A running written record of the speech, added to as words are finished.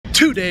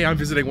Today I'm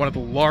visiting one of the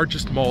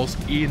largest malls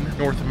in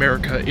North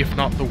America, if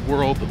not the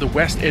world, the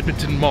West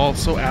Edmonton Mall,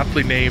 so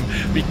aptly named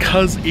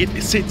because it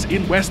sits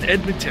in West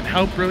Edmonton.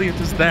 How brilliant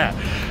is that?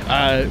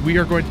 We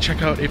are going to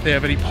check out if they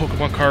have any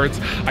Pokemon cards.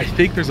 I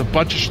think there's a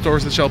bunch of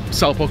stores that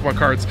sell Pokemon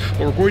cards, but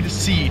we're going to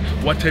see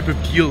what type of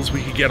deals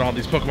we can get on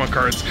these Pokemon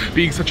cards.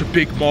 Being such a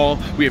big mall,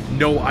 we have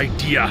no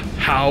idea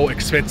how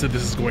expensive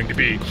this is going to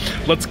be.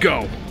 Let's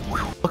go.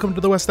 Welcome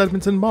to the West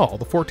Edmonton Mall,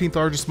 the 14th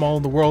largest mall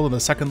in the world and the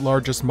second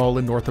largest mall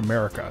in North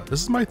America.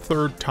 This is my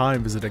third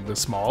time visiting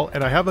this mall,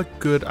 and I have a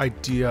good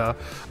idea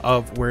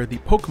of where the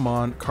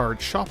Pokemon card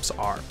shops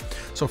are.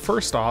 So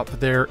first off,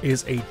 there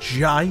is a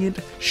giant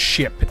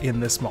ship in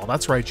this mall.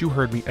 That's right, you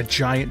heard me, a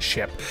giant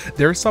ship.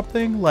 There's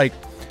something like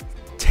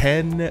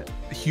 10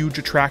 huge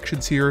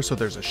attractions here. So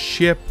there's a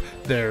ship,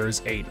 there's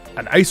an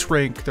ice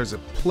rink, there's a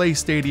play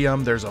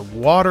stadium, there's a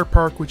water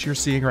park, which you're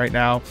seeing right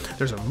now,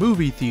 there's a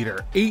movie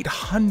theater,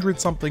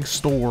 800 something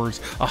stores,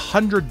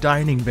 100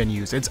 dining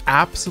venues. It's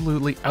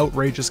absolutely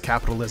outrageous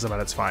capitalism at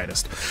its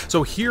finest.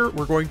 So here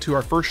we're going to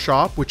our first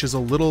shop, which is a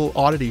little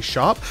oddity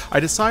shop. I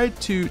decided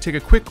to take a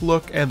quick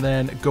look and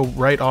then go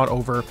right on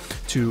over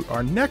to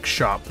our next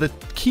shop. The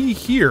key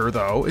here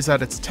though is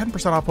that it's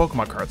 10% off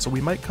Pokemon cards, so we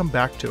might come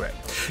back to it.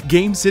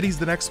 Game City's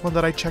the next one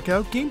that I check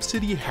out. Game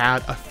City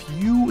had a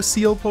few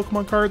sealed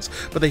Pokemon cards,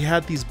 but they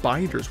had these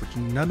binders which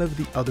none of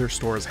the other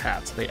stores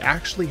had. So they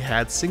actually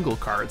had single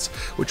cards,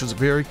 which was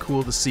very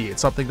cool to see.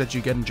 It's something that you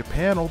get in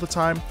Japan all the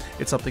time.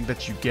 It's something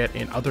that you get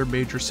in other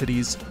major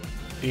cities.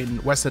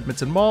 In West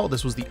Edmonton Mall,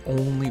 this was the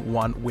only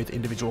one with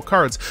individual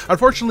cards.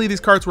 Unfortunately,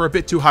 these cards were a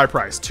bit too high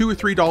priced. $2 or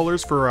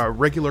 $3 for a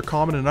regular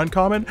common and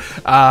uncommon.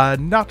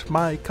 Not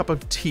my cup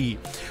of tea.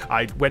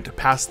 I went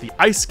past the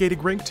ice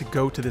skating rink to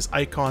go to this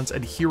Icons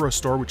and Hero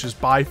store, which is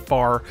by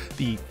far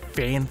the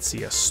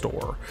fanciest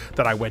store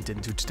that I went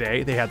into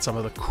today. They had some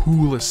of the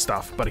coolest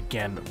stuff, but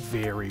again,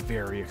 very,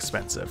 very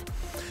expensive.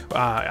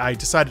 I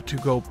decided to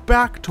go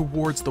back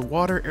towards the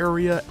water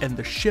area and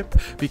the ship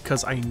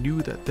because I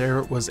knew that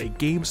there was a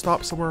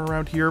GameStop somewhere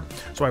around here.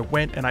 So I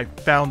went and I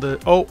found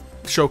the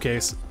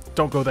showcase.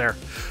 Don't go there.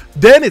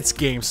 Then it's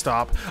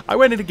GameStop. I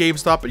went into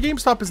GameStop, but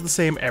GameStop is the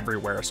same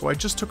everywhere. So I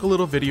just took a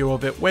little video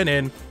of it, went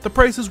in. The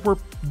prices were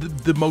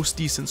the most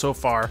decent so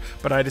far,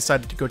 but I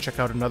decided to go check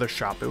out another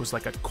shop. It was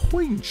like a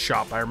coin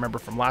shop I remember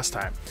from last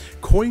time.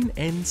 Coin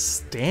and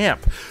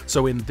Stamp.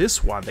 So in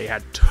this one, they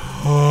had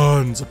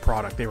tons of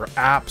product. They were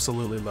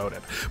absolutely loaded.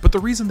 But the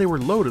reason they were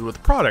loaded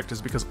with product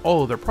is because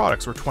all of their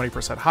products were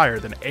 20% higher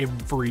than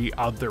every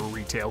other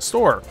retail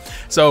store.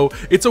 So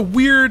it's a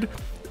weird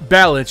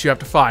balance you have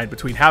to find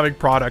between having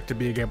product and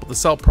being able to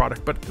sell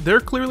product, but they're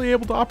clearly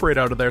able to operate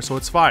out of there, so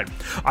it's fine.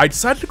 I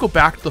decided to go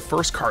back to the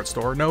first card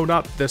store, no,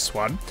 not this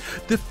one,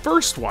 the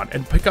first one,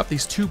 and pick up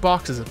these two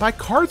boxes. And by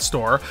card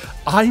store,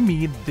 I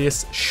mean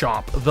this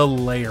shop, The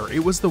Lair.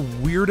 It was the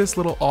weirdest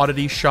little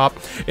oddity shop.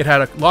 It had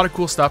a lot of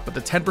cool stuff, but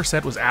the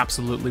 10% was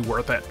absolutely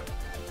worth it.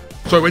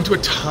 So I went to a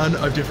ton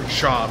of different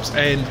shops,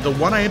 and the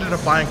one I ended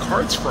up buying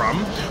cards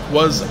from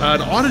was an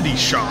oddity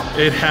shop.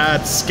 It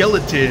had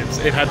skeletons,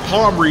 it had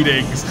palm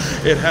readings,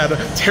 it had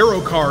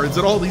tarot cards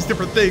and all these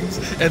different things,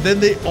 and then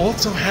they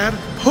also had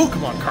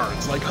Pokemon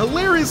cards. Like,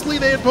 hilariously,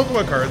 they had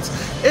Pokemon cards,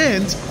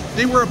 and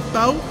they were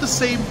about the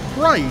same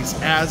price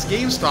as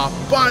GameStop,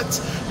 but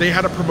they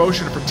had a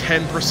promotion for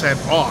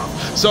 10%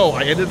 off. So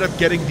I ended up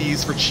getting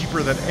these for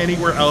cheaper than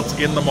anywhere else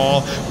in the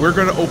mall. We're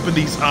going to open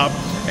these up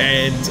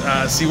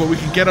and see what we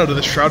can get out of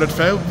the Shrouded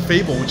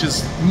Fable, which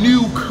is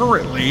new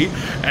currently,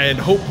 and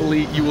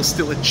hopefully you will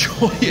still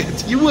enjoy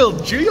it. You will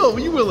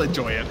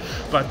enjoy it.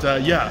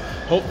 But yeah,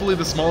 hopefully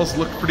the smalls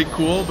look pretty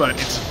cool, but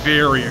it's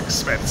very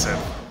expensive.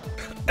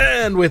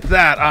 And with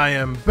that, I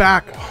am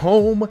back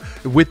home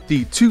with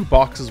the two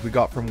boxes we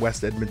got from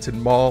West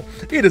Edmonton Mall.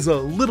 It is a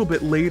little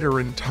bit later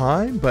in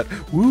time, but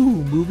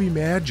woo, movie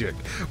magic.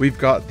 We've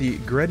got the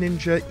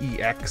Greninja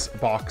EX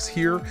box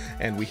here,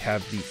 and we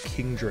have the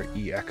Kingdra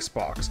EX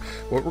box.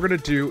 What we're going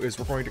to do is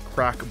we're going to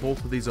crack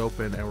both of these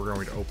open, and we're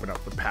going to open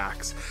up the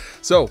packs.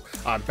 So,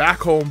 I'm back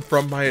home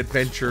from my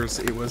adventures.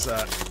 It was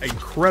an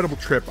incredible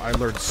trip. I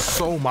learned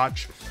so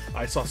much.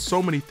 I saw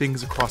so many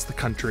things across the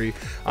country.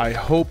 I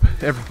hope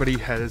everybody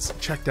has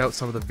checked out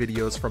some of the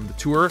videos from the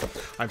tour.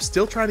 I'm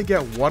still trying to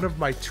get one of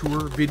my tour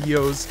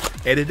videos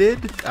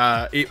edited.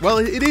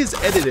 It is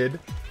edited,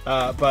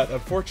 but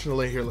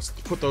unfortunately, here, let's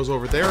put those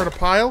over there in a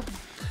pile.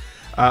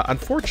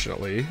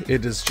 Unfortunately,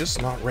 it is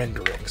just not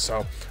rendering,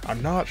 so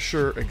I'm not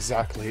sure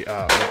exactly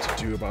what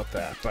to do about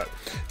that. But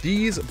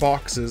these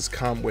boxes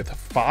come with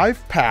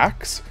 5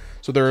 packs,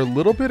 so they're a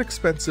little bit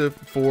expensive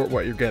for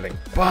what you're getting,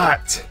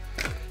 but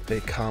they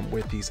come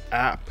with these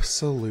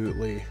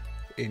absolutely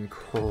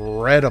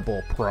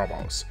incredible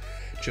promos.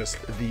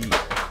 Just the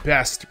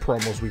best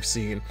promos we've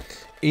seen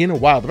in a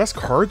while. The best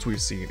cards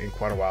we've seen in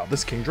quite a while.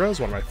 This Kingdra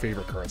is one of my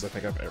favorite cards I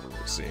think I've ever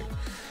seen.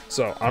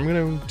 So I'm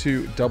going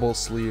to double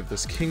sleeve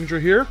this Kingdra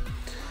here.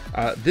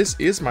 This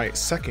is my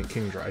second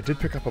Kingdra. I did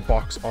pick up a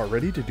box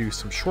already to do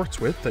some shorts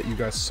with that you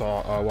guys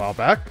saw a while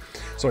back.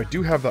 So I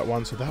do have that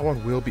one, so that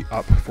one will be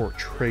up for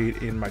trade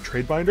in my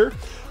trade binder.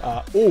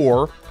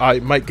 Or I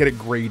might get it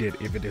graded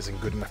if it is in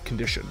good enough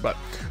condition. But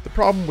the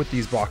problem with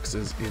these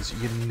boxes is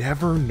you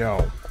never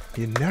know.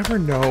 You never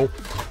know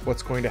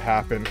what's going to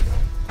happen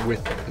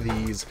with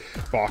these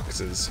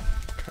boxes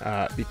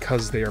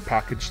because they are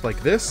packaged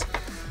like this.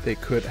 They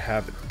could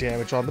have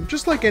damage on them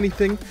just like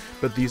anything,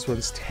 but these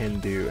ones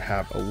tend to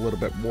have a little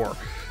bit more.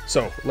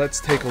 So let's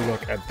take a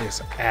look at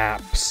this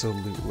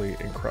absolutely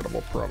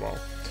incredible promo.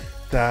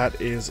 That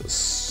is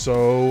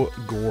so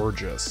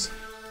gorgeous.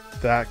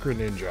 That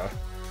Greninja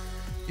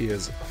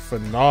is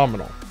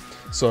phenomenal.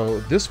 So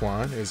this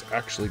one is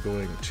actually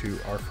going to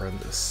our friend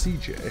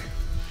CJ,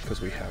 because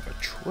we have a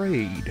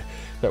trade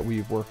that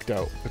we've worked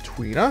out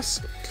between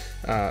us.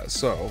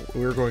 So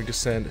we're going to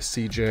send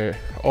CJ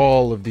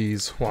all of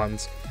these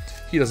ones.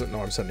 He doesn't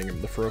know I'm sending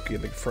him the Froakie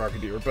and the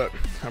Frogadier, but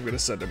I'm going to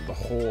send him the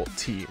whole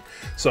team.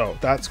 So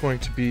that's going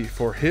to be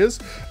for his.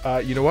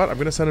 You know what? I'm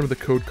going to send him the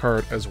code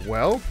card as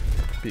well,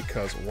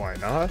 because why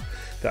not?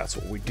 That's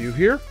what we do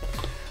here.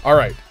 All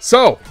right,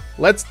 so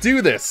let's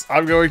do this.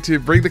 I'm going to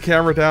bring the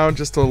camera down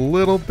just a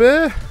little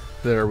bit.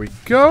 There we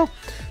go.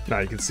 Now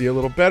you can see a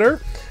little better.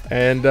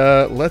 And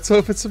let's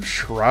open some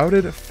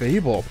Shrouded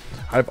Fable.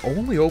 I've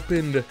only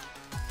opened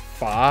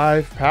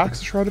 5 packs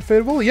of Shrouded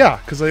Fable. Yeah,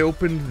 because I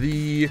opened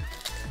the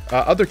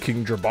other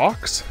Kingdra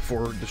box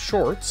for the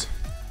shorts,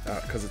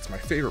 because it's my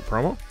favorite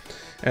promo.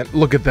 And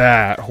look at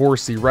that,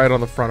 Horsey right on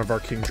the front of our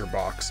Kingdra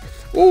box.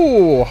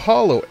 Oh,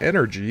 Hollow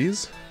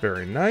Energies.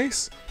 Very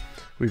nice.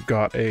 We've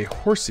got a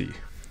Horsey,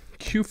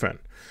 Qfen,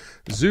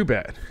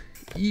 Zubat,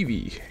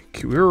 Eevee,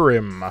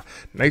 Kyurem,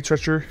 Night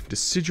Stretcher,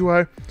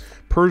 Decidueye,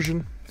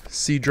 Persian,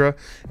 Seadra,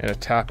 and a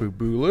Tapu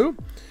Bulu.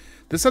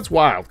 This set's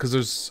wild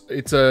because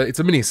it's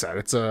a mini set,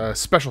 it's a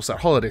special set,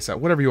 holiday set,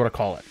 whatever you want to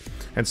call it.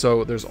 And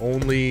so there's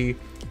only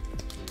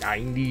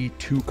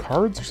 92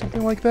 cards or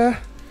something like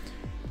that.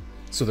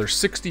 So there's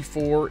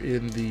 64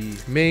 in the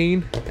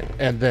main,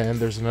 and then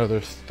there's another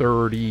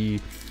 30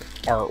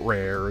 art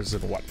rares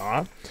and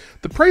whatnot.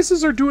 The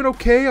prices are doing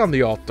okay on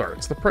the alt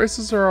arts. The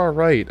prices are all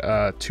right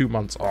 2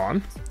 months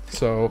on.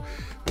 So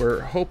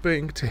we're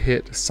hoping to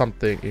hit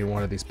something in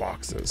one of these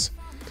boxes.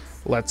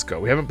 Let's go.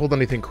 We haven't pulled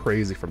anything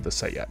crazy from this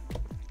set yet.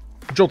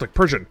 Joltik,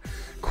 Persian,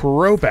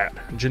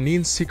 Crobat,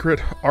 Janine's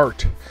Secret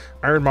Art,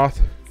 Iron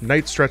Moth,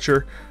 Night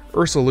Stretcher,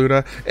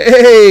 Ursaluna.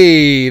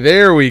 Hey,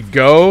 there we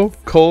go.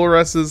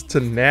 Colress's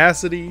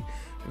Tenacity.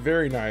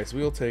 Very nice.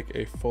 We'll take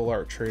a full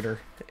art trainer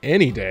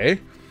any day.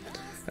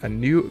 A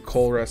new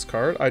Colress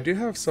card. I do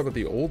have some of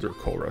the older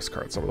Colress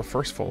cards, some of the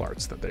first full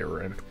arts that they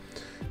were in.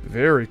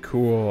 Very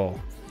cool.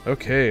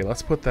 Okay,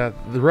 let's put that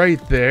right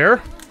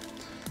there.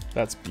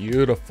 That's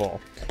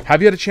beautiful.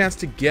 Have you had a chance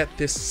to get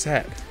this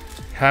set?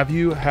 Have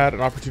you had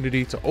an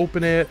opportunity to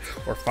open it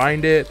or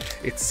find it?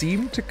 It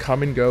seemed to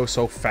come and go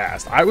so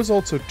fast. I was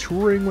also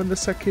touring when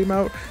this set came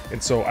out,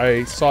 and so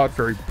I saw it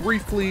very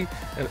briefly,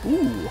 and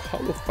ooh,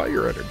 Hollow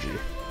Fire Energy.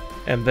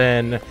 And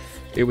then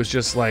it was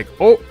just like,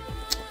 oh,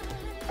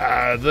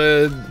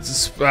 the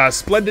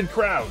Splendid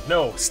Crown,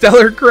 no,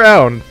 Stellar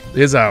Crown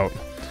is out.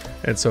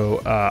 And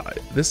so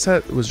this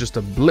set was just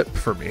a blip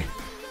for me.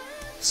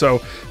 So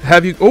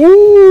have you,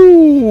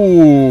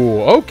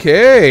 ooh,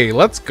 okay,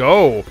 let's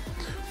go.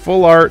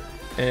 Full art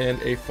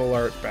and a full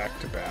art back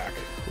to back.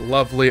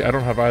 Lovely. I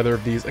don't have either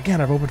of these.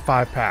 Again, I've opened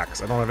 5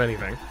 packs. I don't have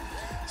anything.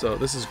 So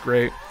this is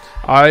great.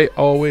 I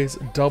always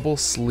double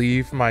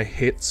sleeve my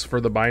hits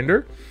for the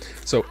binder.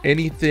 So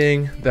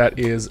anything that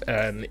is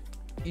an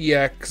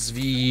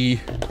EXV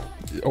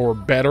or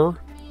better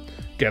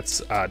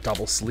gets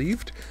double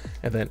sleeved,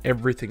 and then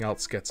everything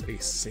else gets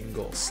a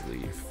single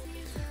sleeve.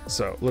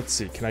 So let's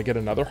see, can I get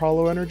another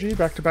Hollow Energy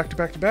back to back to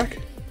back to back?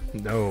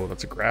 No,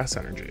 that's a Grass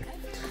Energy.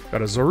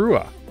 Got a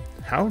Zorua,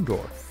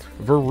 Houndour,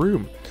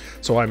 Varoom.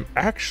 So I'm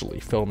actually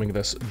filming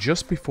this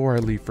just before I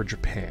leave for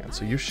Japan.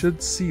 So you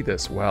should see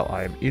this while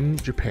I'm in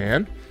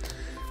Japan.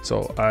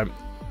 So I'm...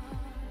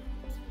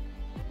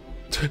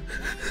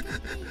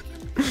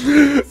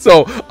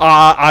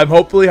 I'm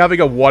hopefully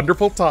having a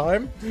wonderful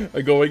time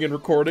going and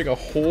recording a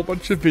whole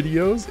bunch of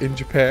videos in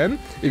Japan.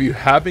 If you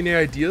have any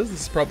ideas,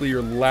 this is probably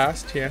your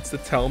last chance to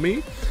tell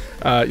me.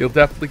 You'll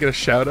definitely get a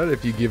shout out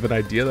if you give an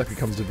idea that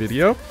becomes a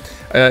video.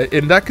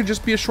 And that could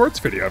just be a shorts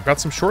video. I've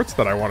got some shorts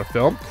that I want to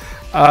film.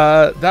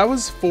 That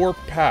was 4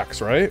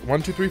 packs, right?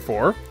 1, 2, 3,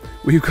 4.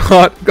 We've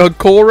got a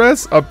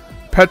Colress, a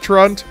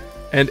Petrunt,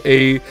 and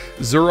a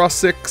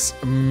Zurasix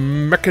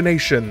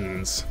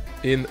Machinations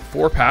in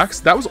 4 packs.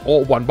 That was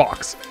all 1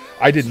 box.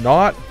 I did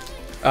not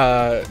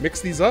mix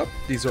these up.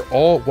 These are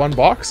all 1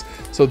 box.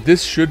 So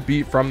this should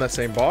be from the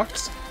same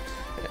box.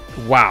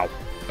 Wow.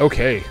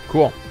 Okay,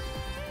 cool.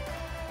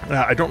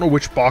 I don't know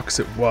which box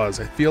it was.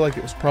 I feel like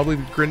it was probably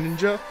the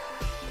Greninja.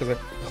 Because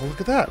oh, look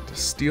at that.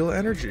 Steel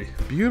Energy.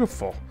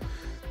 Beautiful.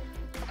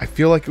 I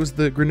feel like it was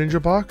the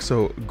Greninja box,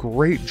 so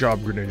great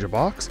job, Greninja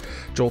box.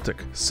 Joltik,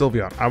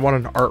 Sylveon. I want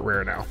an art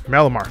rare now.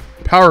 Malamar,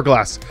 Power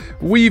Glass,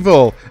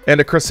 Weevil,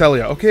 and a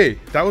Cresselia. Okay,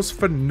 that was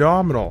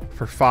phenomenal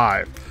for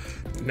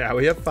 5. Now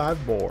we have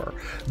 5 more.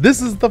 This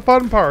is the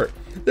fun part.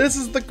 This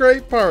is the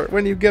great part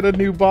when you get a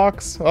new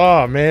box.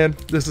 Oh man,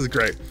 this is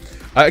great.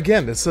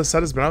 Again, this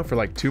set has been out for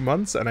like 2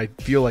 months, and I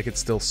feel like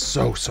it's still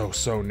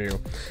so new.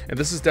 And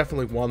this is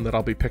definitely one that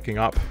I'll be picking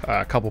up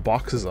a couple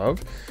boxes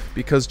of,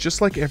 because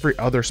just like every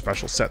other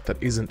special set that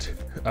isn't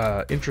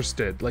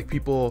interested, like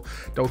people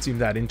don't seem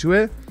that into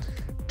it,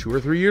 2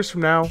 or 3 years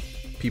from now,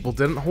 people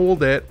didn't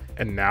hold it,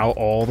 and now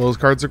all those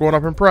cards are going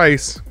up in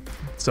price.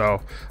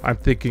 So I'm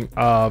thinking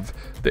of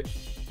the...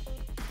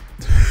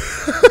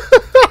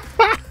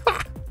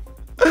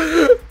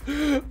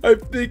 I'm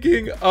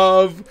thinking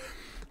of...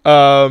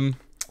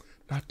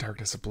 not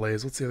Darkness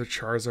Ablaze. What's the other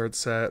Charizard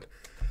set?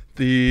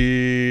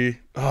 Blanking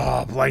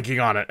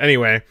on it.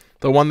 Anyway,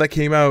 the one that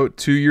came out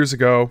 2 years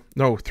ago.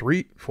 No, 4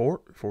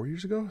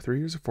 years ago? 4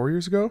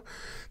 years ago?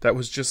 That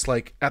was just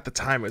like, at the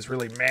time, it was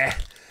really meh.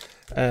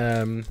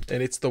 And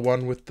it's the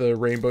one with the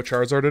rainbow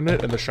Charizard in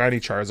it and the shiny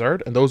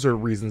Charizard. And those are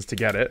reasons to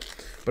get it.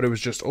 But it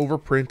was just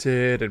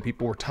overprinted and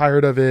people were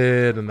tired of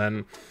it. And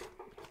then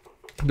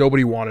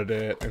nobody wanted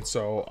it, and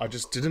so I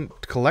just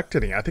didn't collect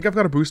any. I think I've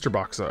got a booster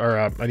box or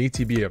an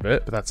ETB of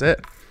it, but that's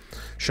it.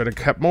 Should have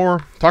kept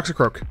more.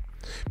 Toxicroak,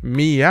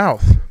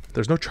 Meowth.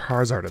 There's no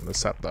Charizard in this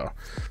set though.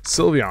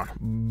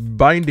 Sylveon,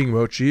 Binding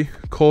Mochi,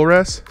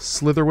 Colress,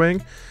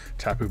 Slitherwing,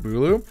 Tapu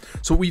Bulu.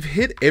 So we've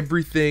hit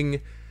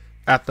everything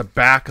at the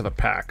back of the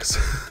packs.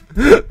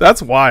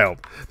 That's wild.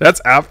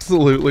 That's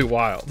absolutely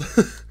wild.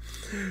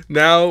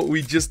 Now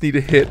we just need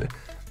to hit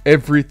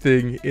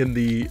everything in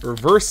the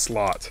reverse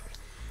slot.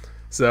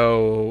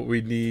 So we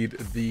need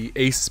the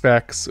ace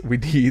specs, we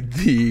need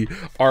the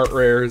art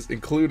rares,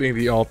 including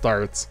the alt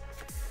arts.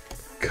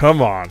 Come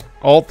on,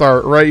 alt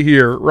art right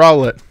here.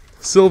 Rowlet,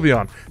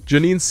 Sylveon,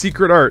 Janine's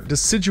Secret Art,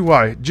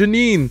 Decidueye,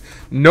 Janine,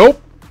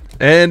 nope,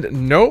 and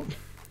nope.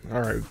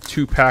 All right,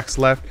 2 packs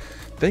left.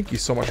 Thank you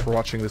so much for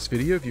watching this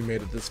video. If you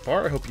made it this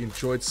far, I hope you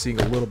enjoyed seeing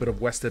a little bit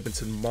of West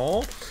Edmonton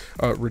Mall.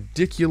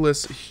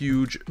 Ridiculous,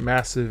 huge,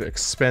 massive,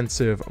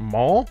 expensive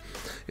mall.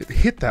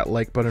 Hit that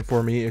like button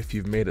for me if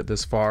you've made it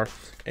this far.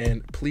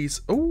 And please,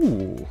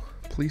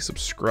 please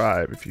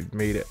subscribe if you've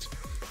made it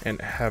and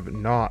have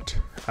not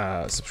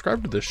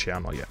subscribed to this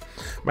channel yet.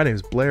 My name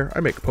is Blair. I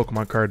make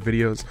Pokemon card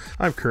videos.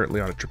 I'm currently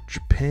on a trip to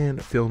Japan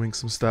filming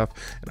some stuff,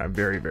 and I'm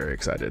very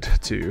excited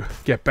to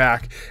get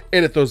back,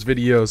 edit those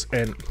videos,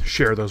 and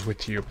share those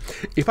with you.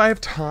 If I have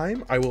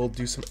time, I will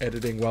do some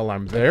editing while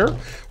I'm there.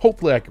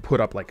 Hopefully I can put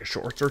up like a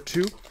shorts or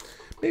 2.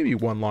 Maybe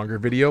 1 longer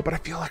video, but I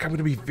feel like I'm going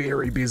to be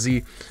very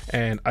busy,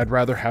 and I'd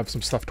rather have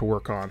some stuff to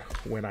work on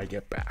when I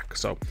get back.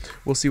 So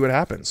we'll see what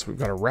happens. We've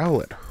got a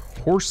Rowlet,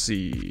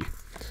 Horsey,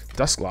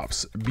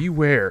 Dusclops,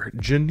 Beware,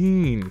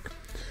 Janine.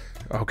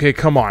 Okay,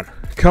 come on.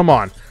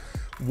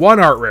 1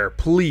 art rare,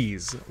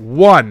 please.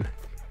 1.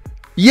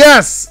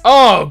 Yes!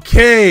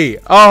 Okay!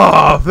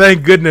 Oh,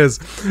 thank goodness.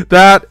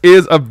 That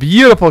is a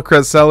beautiful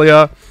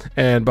Cresselia.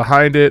 And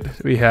behind it,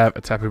 we have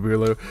a Tapu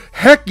Bulu.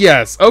 Heck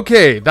yes!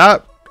 Okay,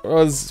 that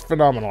was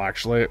phenomenal,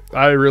 actually.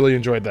 I really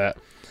enjoyed that.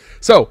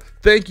 So,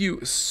 thank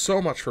you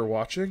so much for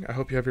watching. I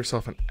hope you have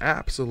yourself an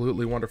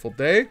absolutely wonderful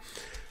day.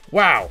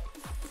 Wow.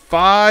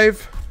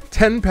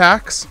 10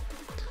 packs,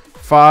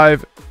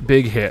 5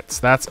 big hits.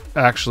 That's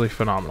actually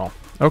phenomenal.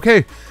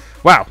 Okay,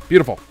 wow,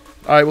 beautiful.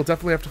 I will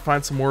definitely have to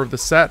find some more of the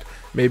set.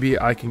 Maybe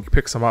I can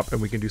pick some up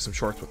and we can do some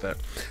shorts with it.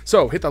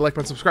 So hit that like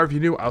button, subscribe if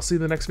you're new. I'll see you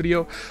in the next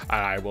video.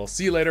 I will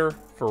see you later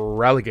for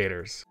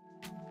Ralligators.